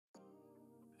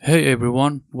Hey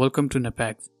everyone, welcome to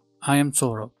Nepackz. I am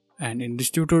Saurabh, and in this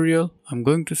tutorial, I'm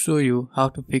going to show you how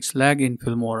to fix lag in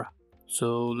Filmora.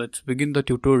 So let's begin the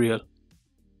tutorial.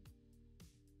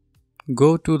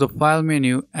 Go to the File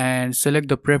menu and select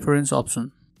the Preference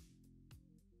option.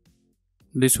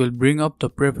 This will bring up the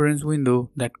Preference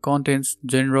window that contains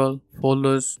General,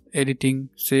 Folders, Editing,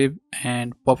 Save,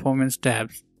 and Performance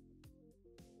tabs.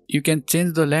 You can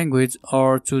change the language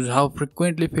or choose how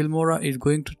frequently Filmora is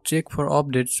going to check for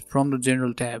updates from the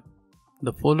General tab.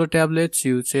 The Folder tab lets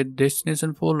you set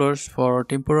destination folders for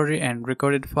temporary and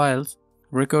recorded files,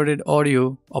 recorded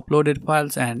audio, uploaded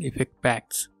files, and effect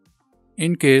packs.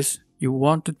 In case you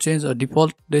want to change a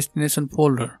default destination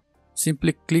folder,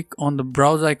 simply click on the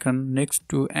browse icon next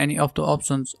to any of the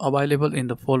options available in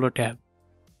the Folder tab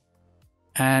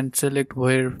and select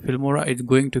where Filmora is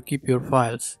going to keep your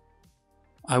files.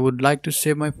 I would like to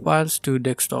save my files to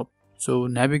desktop, so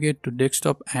navigate to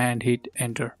desktop and hit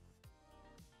enter.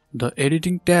 The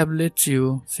editing tab lets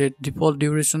you set default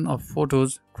duration of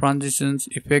photos, transitions,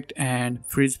 effect, and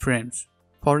freeze frames.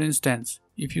 For instance,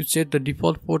 if you set the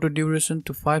default photo duration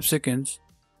to 5 seconds,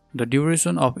 the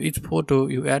duration of each photo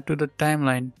you add to the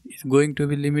timeline is going to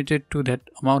be limited to that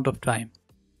amount of time.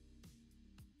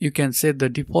 You can set the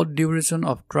default duration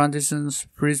of transitions,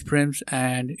 freeze frames,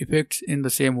 and effects in the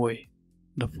same way.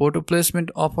 The photo placement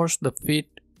offers the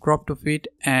fit, crop to fit,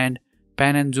 and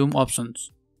pan and zoom options.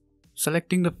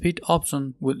 Selecting the fit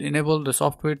option will enable the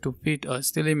software to fit a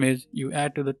still image you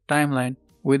add to the timeline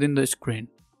within the screen.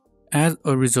 As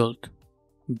a result,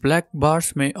 black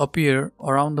bars may appear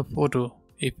around the photo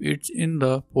if it's in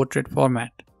the portrait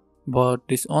format, but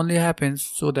this only happens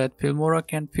so that Filmora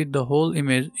can fit the whole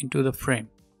image into the frame.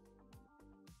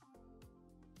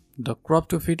 The crop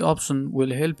to fit option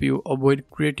will help you avoid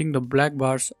creating the black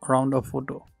bars around a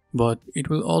photo, but it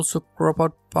will also crop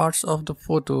out parts of the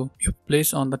photo you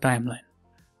place on the timeline.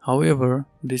 However,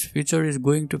 this feature is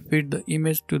going to fit the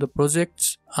image to the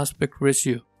project's aspect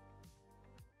ratio.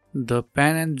 The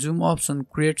pan and zoom option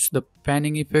creates the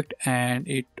panning effect, and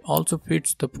it also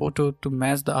fits the photo to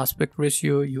match the aspect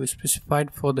ratio you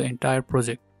specified for the entire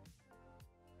project.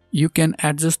 You can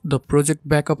adjust the project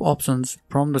backup options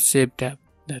from the Save tab.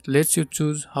 That lets you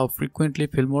choose how frequently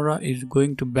Filmora is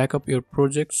going to back up your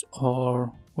projects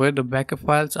or where the backup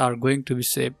files are going to be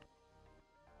saved.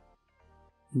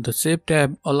 The Save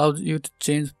tab allows you to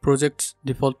change project's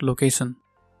default location.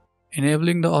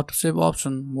 Enabling the autosave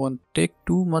option won't take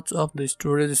too much of the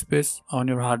storage space on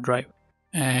your hard drive,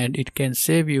 and it can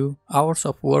save you hours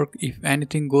of work if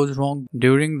anything goes wrong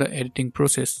during the editing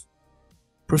process.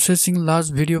 Processing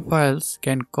large video files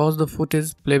can cause the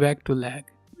footage playback to lag.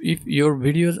 If your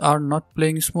videos are not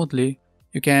playing smoothly,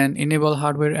 you can enable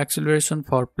hardware acceleration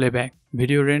for playback,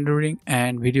 video rendering,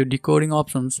 and video decoding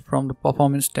options from the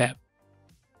Performance tab.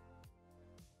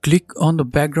 Click on the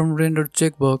background render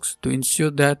checkbox to ensure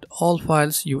that all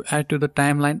files you add to the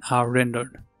timeline are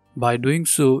rendered. By doing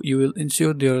so, you will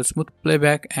ensure their smooth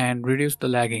playback and reduce the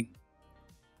lagging.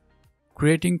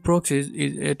 Creating proxies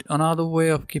is yet another way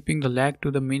of keeping the lag to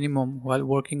the minimum while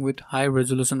working with high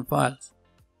resolution files.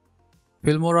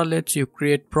 Filmora lets you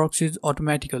create proxies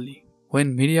automatically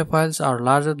when media files are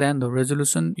larger than the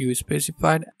resolution you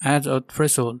specified as a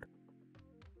threshold.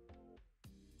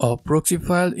 A proxy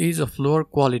file is of lower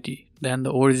quality than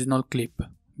the original clip,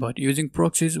 but using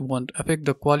proxies won't affect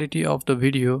the quality of the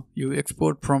video you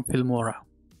export from Filmora.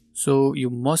 So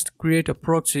you must create a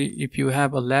proxy if you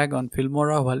have a lag on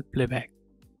Filmora while playback.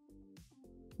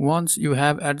 Once you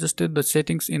have adjusted the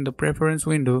settings in the preference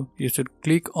window, you should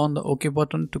click on the OK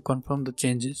button to confirm the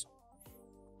changes.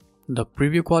 The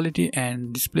preview quality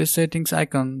and display settings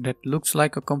icon that looks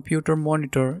like a computer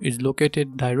monitor is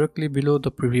located directly below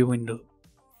the preview window.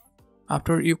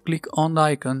 After you click on the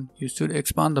icon, you should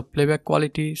expand the playback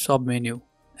quality submenu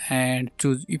and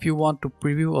choose if you want to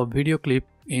preview a video clip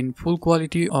in full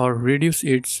quality or reduce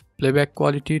its playback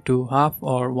quality to half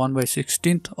or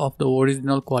 1/16 of the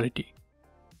original quality.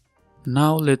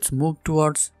 Now let's move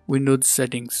towards Windows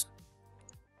settings.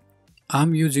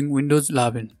 I'm using Windows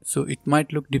 11, so it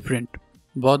might look different,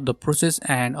 but the process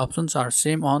and options are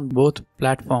same on both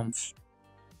platforms.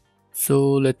 So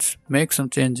let's make some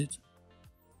changes.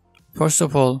 First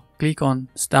of all, click on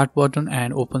Start button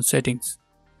and open Settings.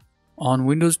 On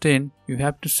Windows 10, you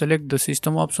have to select the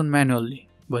System option manually,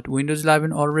 but Windows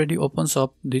 11 already opens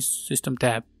up this System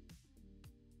tab.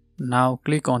 Now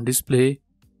click on Display.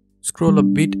 Scroll a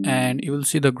bit and you will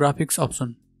see the graphics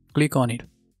option. Click on it.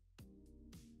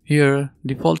 Here,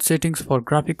 default settings for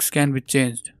graphics can be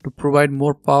changed to provide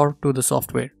more power to the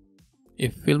software.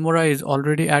 If Filmora is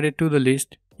already added to the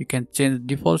list, you can change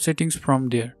default settings from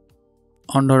there.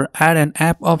 Under Add an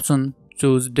App option,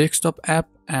 choose Desktop App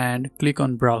and click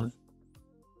on Browse.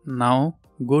 Now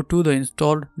go to the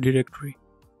installed directory.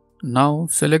 Now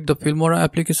select the Filmora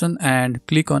application and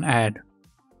click on Add.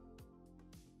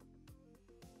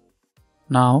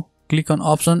 Now click on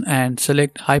Option and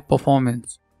select High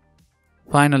Performance.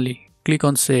 Finally, click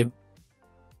on Save.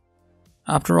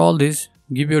 After all this,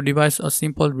 give your device a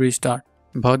simple restart,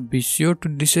 but be sure to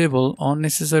disable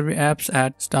unnecessary apps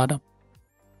at startup.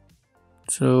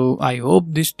 So I hope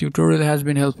this tutorial has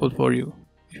been helpful for you.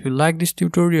 If you like this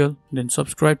tutorial, then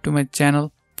subscribe to my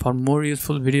channel for more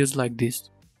useful videos like this.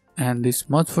 And this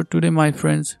much for today, my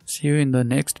friends. See you in the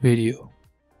next video.